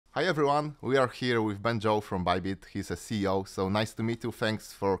Hi everyone, we are here with Ben Joe from ByBit. He's a CEO, so nice to meet you.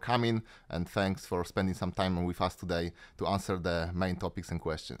 Thanks for coming and thanks for spending some time with us today to answer the main topics and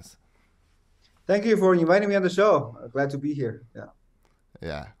questions. Thank you for inviting me on the show. Glad to be here. Yeah.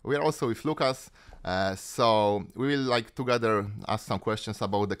 Yeah, we are also with Lucas. So we will together ask some questions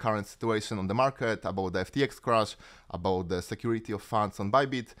about the current situation on the market, about the FTX crash, about the security of funds on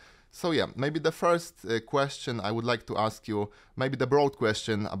ByBit. So yeah, maybe the first question I would like to ask you, maybe the broad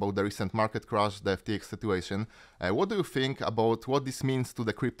question about the recent market crash, the FTX situation. What do you think about what this means to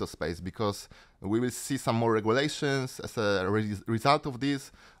the crypto space? Because we will see some more regulations as a result of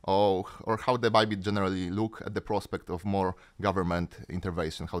this, or how the ByBit generally look at the prospect of more government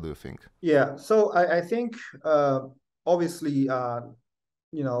intervention. How do you think? Yeah. So I think obviously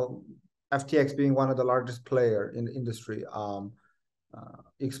FTX being one of the largest player in the industry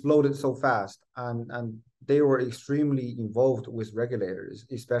exploded so fast, and they were extremely involved with regulators,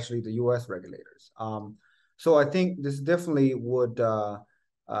 especially the U.S. regulators. So I think this definitely would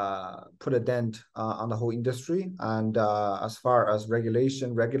put a dent on the whole industry. And as far as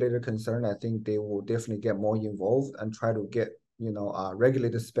regulator concerned, I think they will definitely get more involved and try to get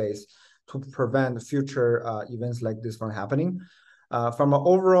regulated space to prevent future events like this from happening. From an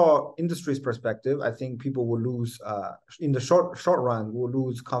overall industry's perspective, I think people will lose in the short run will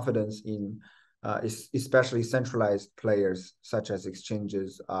lose confidence in especially centralized players such as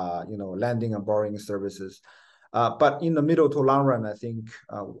exchanges, lending and borrowing services. But in the middle to long run, I think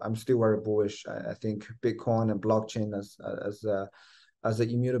I'm still very bullish. I think Bitcoin and blockchain as an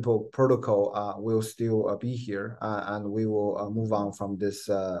immutable protocol will still be here, and we will move on from this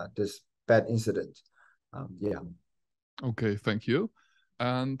bad incident. Yeah. Okay, thank you.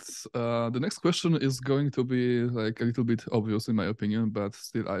 And the next question is going to be like a little bit obvious in my opinion, but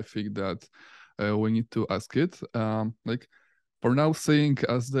still I think that we need to ask it. For now, seeing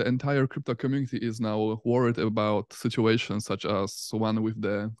as the entire crypto community is now worried about situations such as one with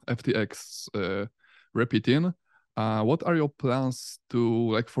the FTX repeating, what are your plans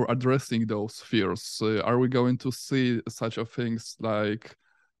to for addressing those fears? Are we going to see such a things like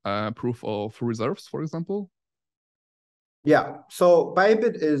proof of reserves, for example? Yeah, so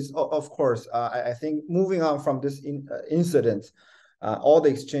ByBit is, of course, I think moving on from this incident, all the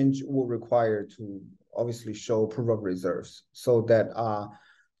exchange will require to obviously show proof of reserves, so that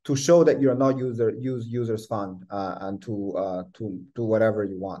to show that you're not users fund and to do whatever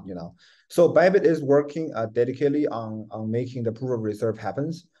you want, So ByBit is working dedicatedly on making the proof of reserve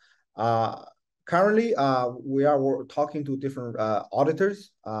happens. Currently, we are talking to different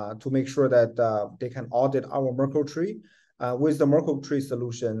auditors to make sure that they can audit our Merkle tree. With the Merkle tree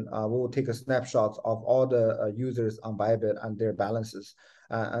solution, we will take a snapshot of all the users on ByBit and their balances,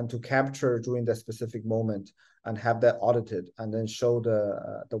 and to capture during the specific moment and have that audited, and then show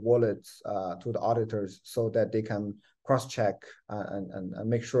the wallets to the auditors so that they can cross-check and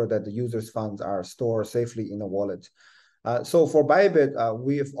make sure that the users' funds are stored safely in the wallet. So for ByBit,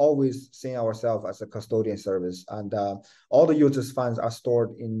 we have always seen ourselves as a custodian service, and all the users' funds are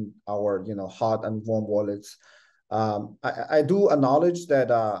stored in our hot and warm wallets. I do acknowledge that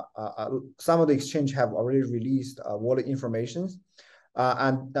some of the exchange have already released wallet information,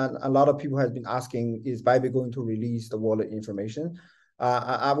 and a lot of people have been asking, is ByBit going to release the wallet information? We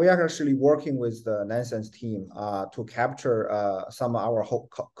are actually working with the Nansense team to capture some of our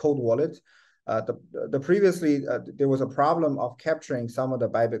code wallets. Previously, there was a problem of capturing some of the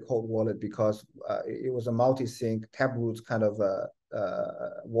ByBit code wallet because it was a multi-sig taproot kind of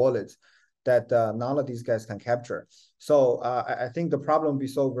wallet that none of these guys can capture. So I think the problem will be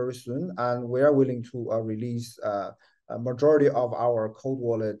solved very soon, and we are willing to release a majority of our code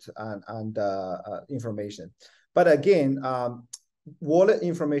wallet and information. But again, wallet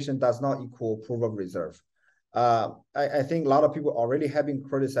information does not equal proof of reserve. I think a lot of people already have been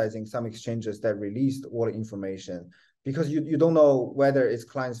criticizing some exchanges that released wallet information because you don't know whether it's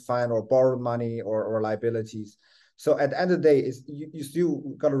clients' fund or borrowed money or liabilities. So at the end of the day, you still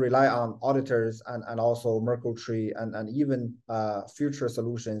got to rely on auditors and also Merkle tree and even future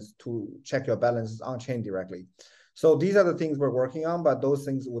solutions to check your balances on chain directly. So these are the things we're working on, but those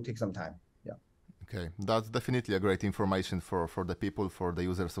things will take some time. Yeah. Okay, that's definitely a great information for the people, for the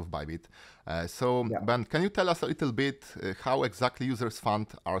users of ByBit. Ben, can you tell us a little bit how exactly users'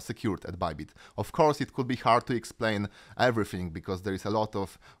 funds are secured at ByBit? Of course, it could be hard to explain everything because there is a lot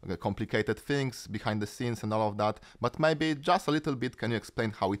of complicated things behind the scenes and all of that, but maybe just a little bit, can you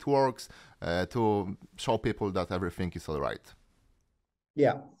explain how it works to show people that everything is all right?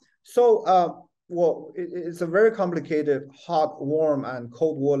 Yeah, so well, it's a very complicated hot, warm, and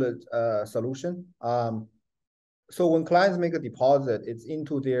cold wallet solution. So when clients make a deposit, it's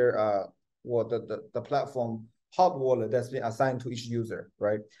into their the platform hot wallet that's been assigned to each user,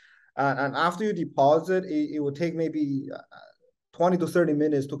 right? And after you deposit, it will take maybe 20 to 30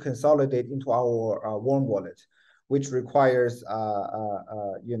 minutes to consolidate into our warm wallet, which requires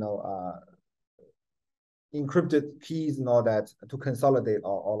encrypted keys and all that to consolidate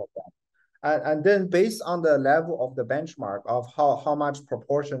all of that. And then based on the level of the benchmark of how much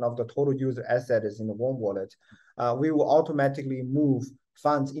proportion of the total user asset is in the warm wallet, we will automatically move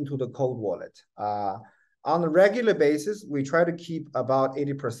funds into the cold wallet. On a regular basis, we try to keep about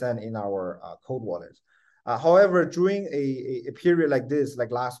 80% in our cold wallet. However, during a period like this, like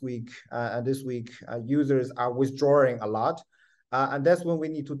last week and this week, users are withdrawing a lot. And that's when we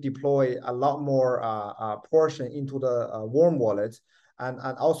need to deploy a lot more portion into the warm wallet and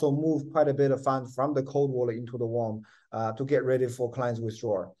also move quite a bit of funds from the cold wallet into the warm to get ready for clients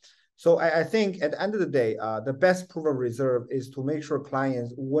withdrawal. So I think at the end of the day, the best proof of reserve is to make sure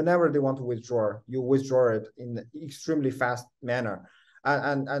clients, whenever they want to withdraw, you withdraw it in an extremely fast manner.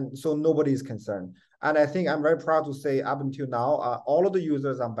 And so nobody is concerned. And I think I'm very proud to say up until now, all of the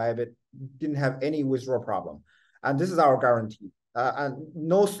users on ByBit didn't have any withdrawal problem. And this is our guarantee. And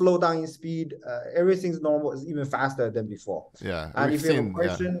no slowdown in speed. Everything's normal. It's even faster than before. Yeah. And if you have a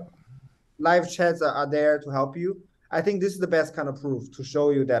question, live chats are there to help you. I think this is the best kind of proof to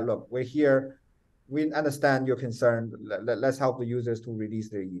show you that, look, we're here. We understand your concern. Let's help the users to release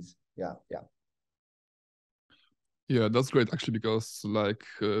their ease. Yeah. Yeah, that's great actually, because like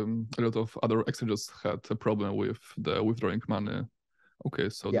a lot of other exchanges had a problem with the withdrawing money. Okay,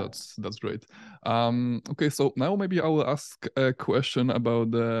 so yeah. That's great. Okay, so now maybe I will ask a question about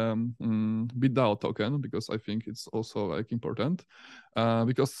the BitDAO token, because I think it's also like important.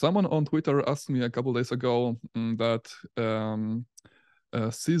 Because someone on Twitter asked me a couple days ago that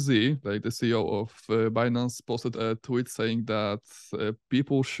CZ, like the CEO of Binance, posted a tweet saying that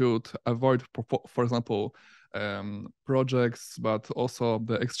people should avoid, for example, projects, but also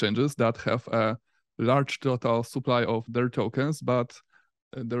the exchanges that have a large total supply of their tokens, but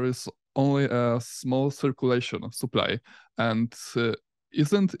there is only a small circulation of supply. And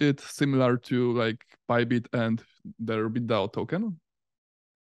isn't it similar to like ByBit and their BitDAO token?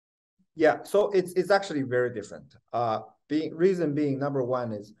 Yeah, so it's actually very different. Reason being, number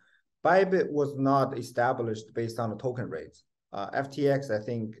one is ByBit was not established based on the token rates. FTX, I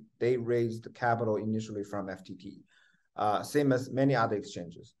think they raised capital initially from FTT, same as many other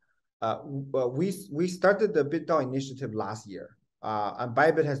exchanges. We started the BitDAO initiative last year, and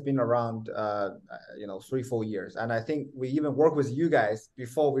ByBit has been around 3-4 years, and I think we even worked with you guys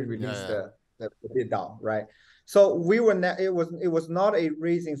before we released the BitDAO, right? So we were it was not a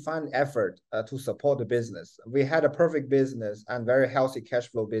raising fund effort to support the business. We had a perfect business and very healthy cash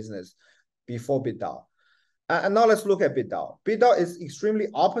flow business before BitDAO. And now let's look at BitDAO. BitDAO is extremely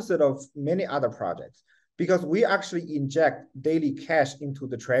opposite of many other projects because we actually inject daily cash into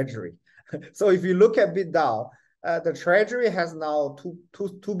the treasury. So if you look at BitDAO, the treasury has now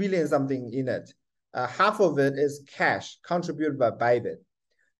 2 billion something in it. Half of it is cash contributed by ByBit.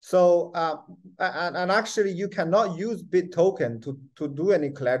 So, and actually you cannot use Bit token to do any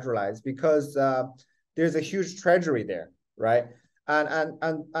collateralize because there's a huge treasury there, right? And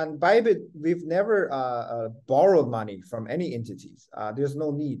ByBit, we've never borrowed money from any entities. There's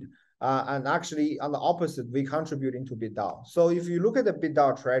no need. And actually, on the opposite, we contribute into BitDAO. So if you look at the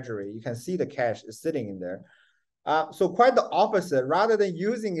BitDAO treasury, you can see the cash is sitting in there. So quite the opposite. Rather than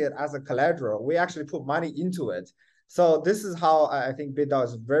using it as a collateral, we actually put money into it. So this is how I think BitDAO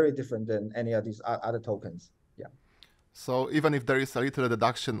is very different than any of these other tokens. Yeah. So even if there is a little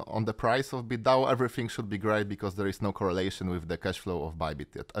deduction on the price of BitDAO, everything should be great because there is no correlation with the cash flow of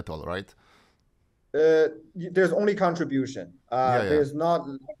ByBit at all, right? There's only contribution. There's not,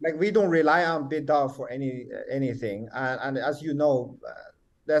 like, we don't rely on BitDAO for anything. And as you know,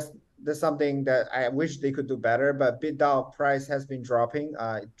 that's something that I wish they could do better, but BitDAO price has been dropping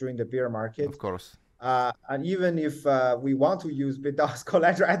during the bear market. Of course. And even if we want to use BitDAO as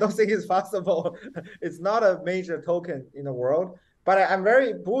collateral, I don't think it's possible. It's not a major token in the world, but I'm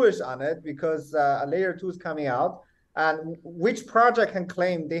very bullish on it because a layer 2 is coming out, and which project can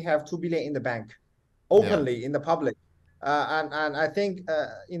claim they have 2 billion in the bank openly in the public? And I think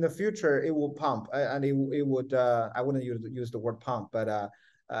in the future it will pump, and it would. I wouldn't use the word pump, but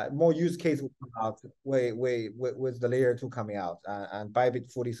more use case will come out with the layer 2 coming out, and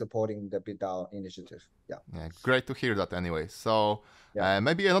ByBit fully supporting the BitDAO initiative. Yeah, great to hear that anyway. So Yeah.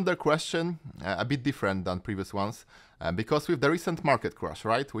 Maybe another question, a bit different than previous ones, because with the recent market crash,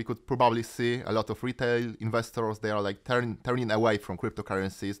 right, we could probably see a lot of retail investors, they are like turning away from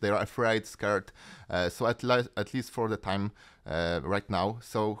cryptocurrencies. They are afraid, scared. So at least for the time right now.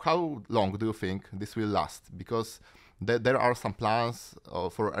 So how long do you think this will last? Because there are some plans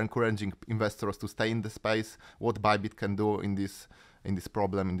for encouraging investors to stay in the space. What ByBit can do in this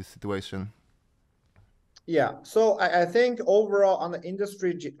problem, in this situation? Yeah, so I think overall on the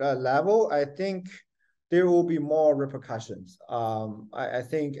industry level, I think there will be more repercussions. I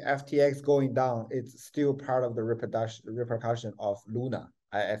think FTX going down, it's still part of the repercussion of Luna.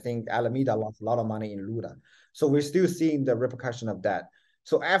 I think Alameda lost a lot of money in Luna. So we're still seeing the repercussion of that.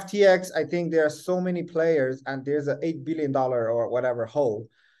 So FTX, I think there are so many players and there's an $8 billion or whatever hole.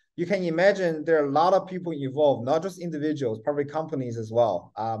 You can imagine there are a lot of people involved, not just individuals, probably companies as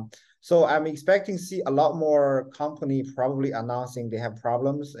well. So I'm expecting to see a lot more company probably announcing they have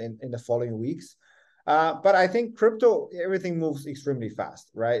problems in the following weeks. But I think crypto, everything moves extremely fast,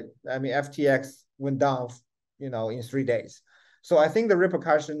 right? I mean, FTX went down, in 3 days. So I think the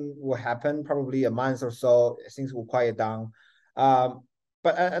repercussion will happen probably a month or so. Things will quiet down.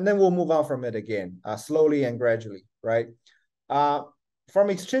 And then we'll move on from it again, slowly and gradually, right? From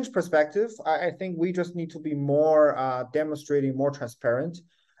exchange perspective, I think we just need to be more demonstrating, more transparent,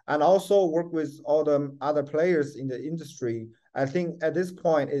 and also work with all the other players in the industry. I think at this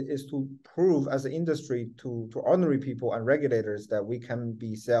point is to prove as an industry to ordinary people and regulators that we can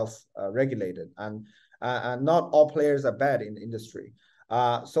be self-regulated, and not all players are bad in the industry.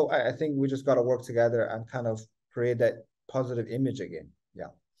 So I think we just got to work together and kind of create that positive image again.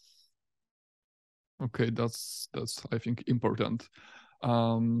 Yeah. Okay, that's I think important.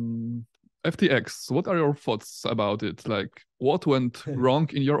 FTX, what are your thoughts about it? Like, what went wrong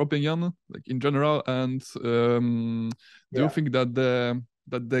in your opinion, like in general? And do you think that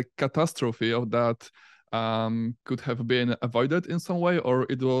the catastrophe of that could have been avoided in some way, or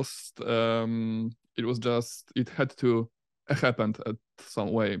it had to happen at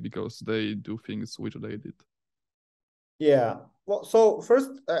some way because they do things which they did? Yeah. Well, so first,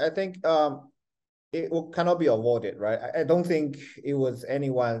 I think it cannot be avoided, right? I don't think it was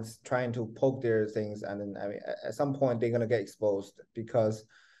anyone's trying to poke their things, and then at some point they're gonna get exposed, because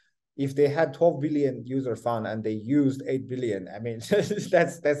if they had 12 billion user fund and they used 8 billion, I mean,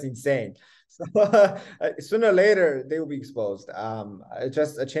 that's insane. So sooner or later they will be exposed.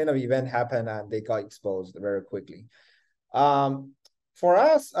 Just a chain of event happened and they got exposed very quickly. For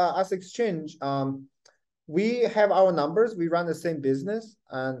us as exchange, we have our numbers. We run the same business,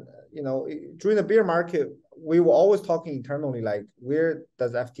 and during the bear market, we were always talking internally, like, where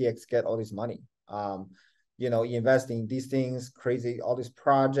does FTX get all this money? Investing in these things, crazy, all these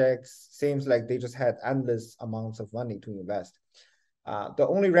projects. Seems like they just had endless amounts of money to invest. The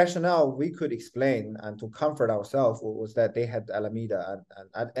only rationale we could explain and to comfort ourselves was that they had Alameda,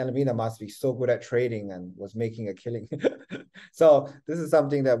 and Alameda must be so good at trading and was making a killing. So this is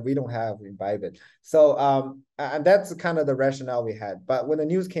something that we don't have in ByBit. So and that's kind of the rationale we had. But when the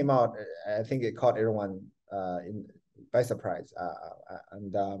news came out, I think it caught everyone by surprise.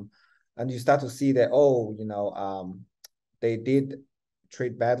 And you start to see that they did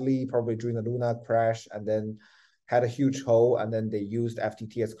trade badly probably during the Luna crash, and then had a huge hole, and then they used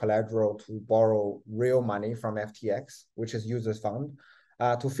FTT as collateral to borrow real money from FTX, which is users fund,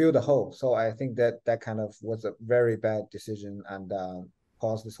 to fill the hole. So I think that kind of was a very bad decision and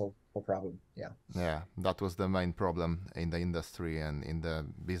caused this whole problem. Yeah, that was the main problem in the industry and in the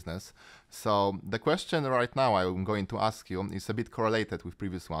business. So the question right now I'm going to ask you is a bit correlated with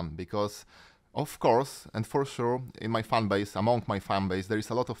previous one, because of course, and for sure, among my fan base, there is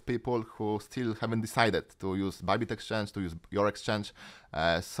a lot of people who still haven't decided to use ByBit exchange, to use your exchange.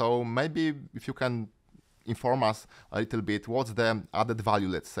 So maybe if you can inform us a little bit, what's the added value,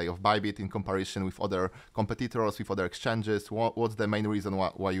 let's say, of ByBit in comparison with other competitors, with other exchanges? What's the main reason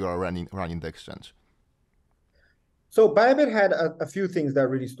why you are running the exchange? So ByBit had a few things that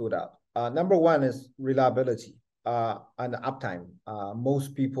really stood out. Number one is reliability. And uptime.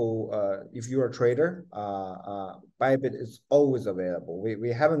 Most people, if you're a trader, ByBit is always available.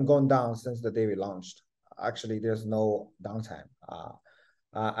 We haven't gone down since the day we launched. Actually, there's no downtime.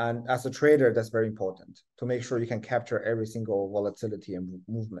 And as a trader, that's very important to make sure you can capture every single volatility and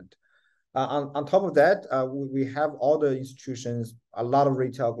movement. On top of that, we have all the institutions, a lot of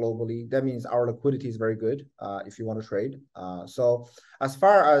retail globally. That means our liquidity is very good if you want to trade. So as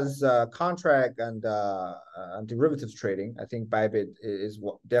far as contract and derivatives trading, I think ByBit is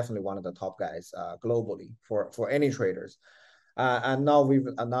definitely one of the top guys globally for any traders. And now we've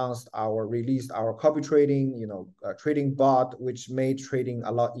released our copy trading, trading bot, which made trading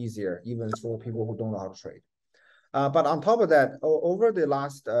a lot easier, even for people who don't know how to trade. But on top of that, over the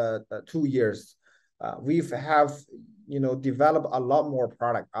last 2 years, we've developed a lot more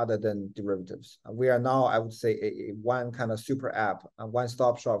product other than derivatives. We are now, I would say, a one kind of super app, a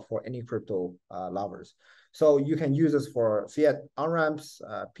one-stop shop for any crypto lovers. So you can use us for fiat on-ramps,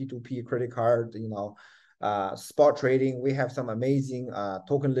 P2P credit card, spot trading. We have some amazing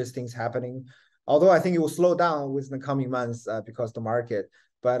token listings happening. Although I think it will slow down within the coming months because of the market,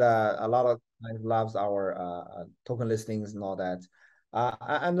 but a lot of clients loves our token listings and all that.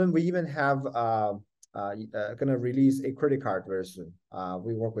 And then we even have gonna release a credit card very soon.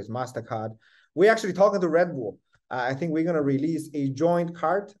 We work with MasterCard. We're actually talking to Red Bull. I think we're gonna release a joint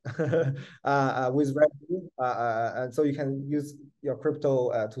card with Red Bull, and so you can use your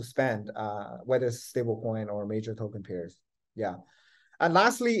crypto to spend, whether it's stablecoin or major token pairs. Yeah, and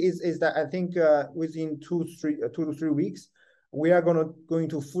lastly is that I think within 2 to 3 weeks, we are going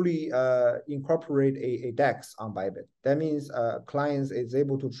to fully incorporate a DEX on ByBit. That means clients is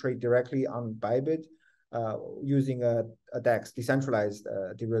able to trade directly on ByBit using a DEX, decentralized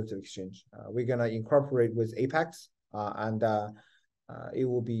derivative exchange. We're gonna incorporate with Apex, and it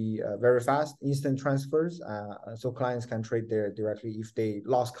will be very fast, instant transfers, so clients can trade there directly if they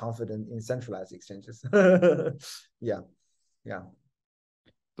lost confidence in centralized exchanges. Yeah.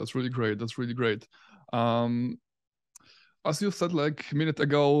 That's really great. That's really great. As you said like a minute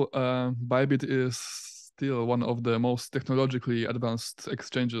ago, ByBit is still one of the most technologically advanced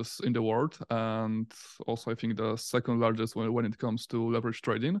exchanges in the world, and also I think the second largest when it comes to leverage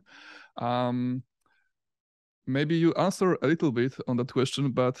trading. Maybe you answer a little bit on that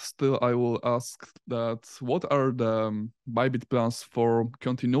question, but still I will ask that what are the ByBit plans for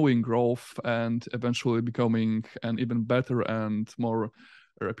continuing growth and eventually becoming an even better and more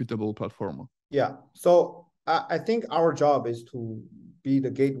reputable platform? Yeah, so I think our job is to be the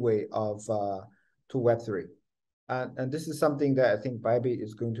gateway to Web3. And this is something that I think ByBit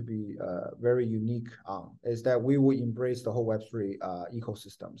is going to be very unique on, is that we will embrace the whole Web3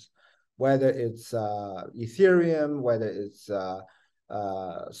 ecosystems, whether it's Ethereum, whether it's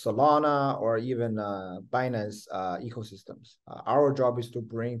Solana, or even Binance ecosystems. Our job is to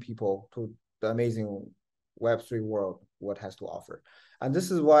bring people to the amazing Web3 world, what has to offer. And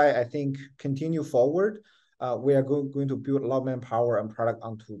this is why I think continue forward, we are going to build a lot of manpower and product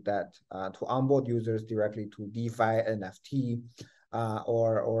onto that to onboard users directly to DeFi, NFT,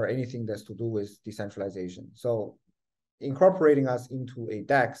 or anything that's to do with decentralization. So incorporating us into a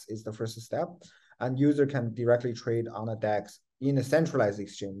DEX is the first step, and user can directly trade on a DEX in a centralized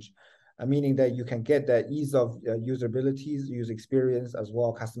exchange, meaning that you can get the ease of usability, user experience, as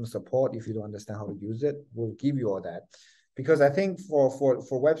well customer support. If you don't understand how to use it, we'll give you all that. Because I think for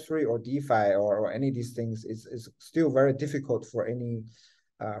Web3 or DeFi or any of these things, is still very difficult for any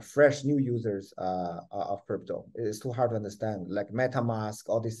fresh new users of crypto. It's too hard to understand. Like MetaMask,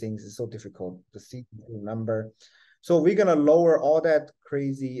 all these things is so difficult to see, to remember. So we're gonna lower all that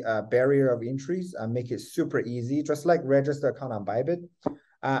crazy barrier of entries and make it super easy, just like register account on ByBit,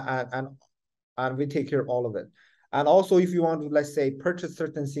 and we take care of all of it. And also, if you want to, let's say, purchase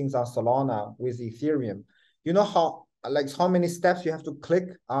certain things on Solana with Ethereum, you know how many steps you have to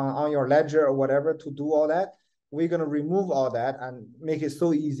click on your ledger or whatever to do all that? We're going to remove all that and make it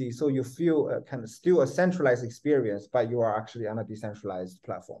so easy, so you feel kind of still a centralized experience, but you are actually on a decentralized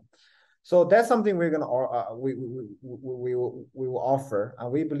platform. So that's something we're going to we will offer,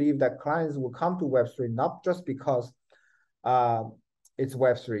 and we believe that clients will come to Web3 not just because it's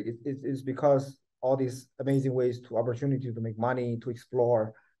Web3, it's because all these amazing ways to opportunity to make money, to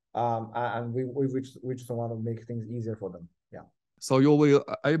explore. And we just want to make things easier for them. Yeah. So you will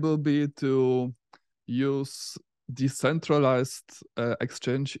able be to use decentralized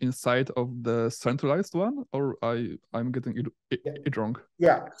exchange inside of the centralized one, or I'm getting it wrong?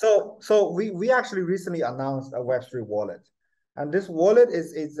 Yeah. So we actually recently announced a Web3 wallet, and this wallet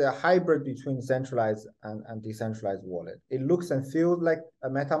is a hybrid between centralized and decentralized wallet. It looks and feels like a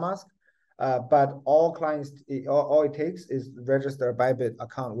MetaMask. But all clients, all it takes is register a ByBit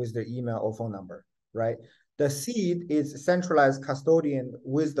account with their email or phone number, right? The seed is centralized custodian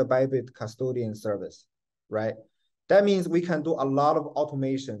with the ByBit custodian service, right? That means we can do a lot of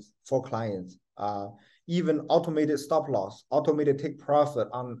automations for clients, even automated stop loss, automated take profit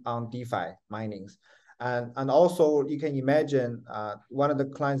on DeFi minings. And also you can imagine one of the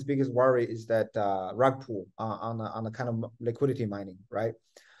clients' biggest worry is that rug pull on a kind of liquidity mining, right?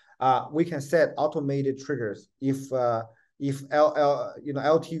 We can set automated triggers if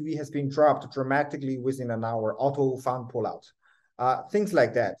LTV has been dropped dramatically within an hour, auto fund pullout. things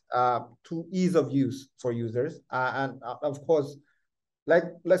like that, to ease of use for users. And of course, like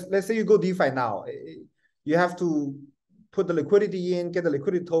let's say you go DeFi now, you have to put the liquidity in, get the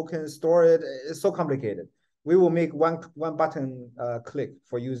liquidity token, store it. It's so complicated. We will make one button click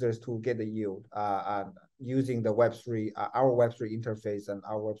for users to get the yield using the Web3, our Web3 interface and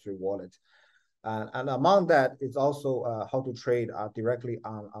our Web3 wallet. And among that is also how to trade directly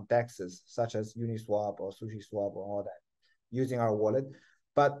on DEXs, such as Uniswap or SushiSwap or all that, using our wallet.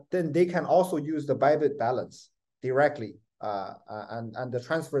 But then they can also use the ByBit balance directly, and the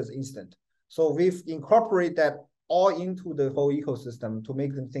transfer is instant. So we've incorporated that all into the whole ecosystem to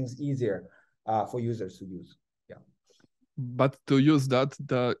make things easier for users to use. Yeah. But to use that,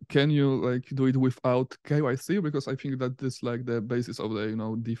 can you like do it without KYC? Because I think that this like the basis of the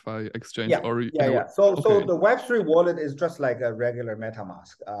DeFi exchange. Yeah. So the Web3 wallet is just like a regular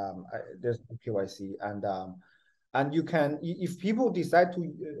MetaMask. There's no KYC, and you can, if people decide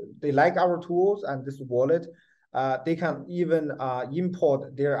to they like our tools and this wallet, they can even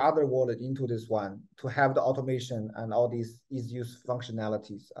import their other wallet into this one to have the automation and all these easy use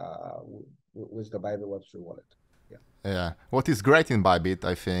functionalities with the ByBit Web3 wallet. Yeah. What is great in ByBit,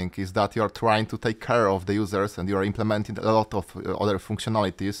 I think, is that you're trying to take care of the users and you're implementing a lot of other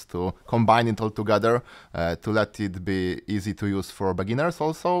functionalities to combine it all together, to let it be easy to use for beginners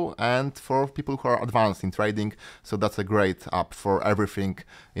also and for people who are advanced in trading. So that's a great app for everything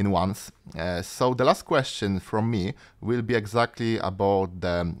in once. So the last question from me will be exactly about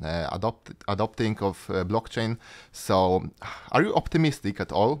the adopting of blockchain. So are you optimistic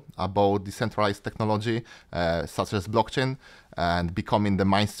at all about decentralized technology such as blockchain and becoming the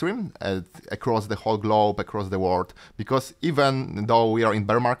mainstream across the whole globe, across the world? Because even though we are in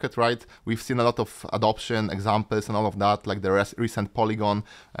bear market, right, we've seen a lot of adoption examples and all of that, like the recent Polygon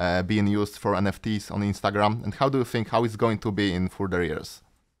being used for NFTs on Instagram. And how do you think how it's going to be in further years?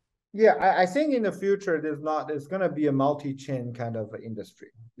 Yeah, I think in the future there's going to be a multi-chain kind of industry.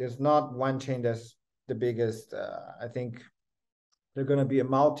 There's not one chain that's the biggest. I think they're going to be a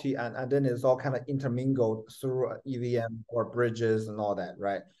multi, and then it's all kind of intermingled through EVM or bridges and all that,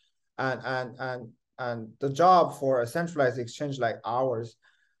 right? And the job for a centralized exchange like ours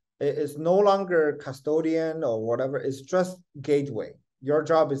is no longer custodian or whatever. It's just gateway. Your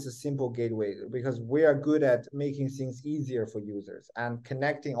job is a simple gateway because we are good at making things easier for users and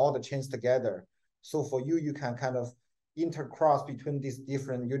connecting all the chains together. So for you, you can kind of intercross between these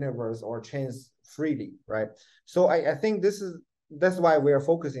different universe or chains freely, right? So I think that's why we are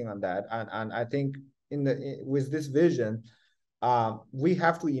focusing on that. And I think with this vision, we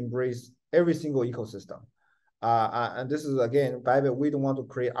have to embrace every single ecosystem. And this is, again, ByBit, we don't want to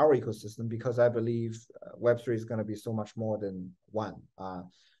create our ecosystem because I believe Web3 is going to be so much more than one.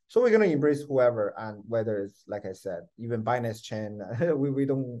 So we're going to embrace whoever, and whether it's, like I said, even Binance chain, we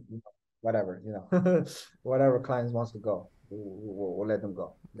don't, whatever, whatever clients wants to go, we'll let them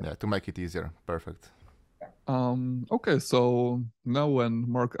go. Yeah, to make it easier. Perfect. Okay, so now when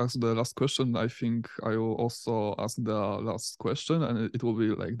Mark asked the last question, I think I will also ask the last question, and it will be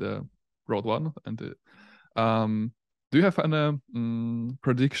like the broad one. And do you have any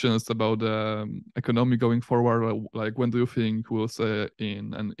predictions about the economy going forward? Like when do you think we'll see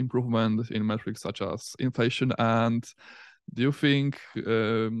in an improvement in metrics such as inflation? And do you think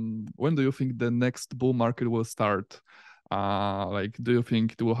when do you think the next bull market will start? Like, do you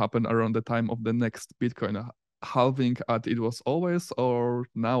think it will happen around the time of the next Bitcoin halving as it was always, or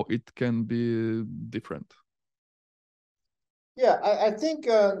now it can be different? Yeah, I think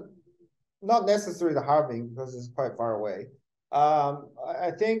not necessarily the halving because it's quite far away.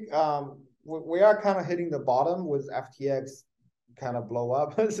 I think we are kind of hitting the bottom with FTX kind of blow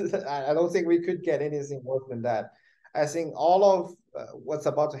up. I don't think we could get anything worse than that. I think all of what's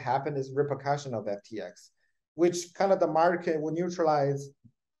about to happen is repercussion of FTX, which kind of the market will neutralize,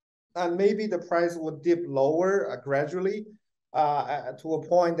 and maybe the price will dip lower gradually to a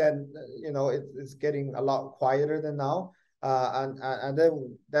point that it's getting a lot quieter than now, and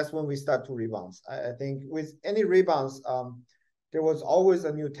then that's when we start to rebound. I think with any rebounds, there was always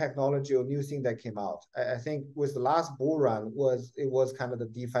a new technology or new thing that came out. I think with the last bull run it was kind of the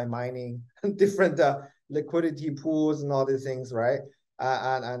DeFi mining, different liquidity pools and all these things, right?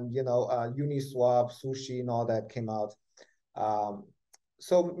 And Uniswap, Sushi, and all that came out.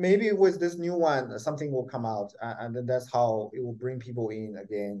 So maybe with this new one, something will come out, and then that's how it will bring people in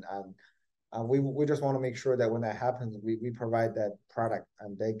again. And we just want to make sure that when that happens, we provide that product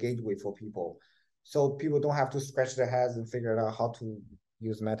and that gateway for people, so people don't have to scratch their heads and figure out how to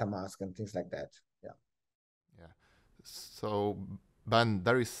use MetaMask and things like that. Yeah. Yeah. So Ben,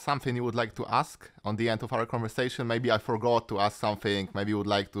 there is something you would like to ask on the end of our conversation. Maybe I forgot to ask something. Maybe you would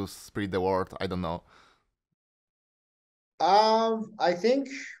like to spread the word. I don't know. I think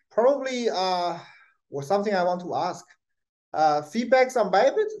probably was something I want to ask. Feedbacks on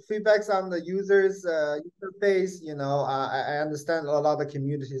ByBit, feedbacks on the users interface. You know, I understand a lot of the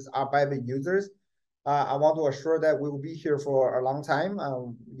communities are ByBit users. I want to assure that we will be here for a long time.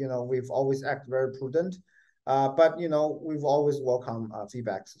 You know, we've always acted very prudent, but you know, we've always welcome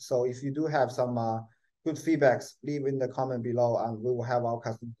feedbacks. So if you do have some good feedbacks, leave in the comment below, and we will have our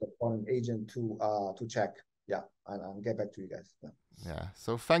customer support agent to check. Yeah, and get back to you guys. Yeah. Yeah,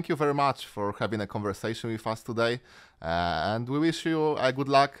 so thank you very much for having a conversation with us today, and we wish you good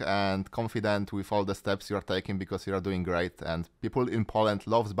luck and confident with all the steps you are taking, because you are doing great, and people in Poland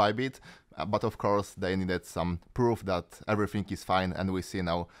loves ByBit, but of course they needed some proof that everything is fine, and we see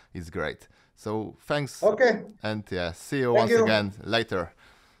now it's great. So thanks. Okay. And yeah, see you once again later.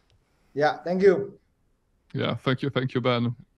 Yeah, thank you. Yeah, thank you, Ben.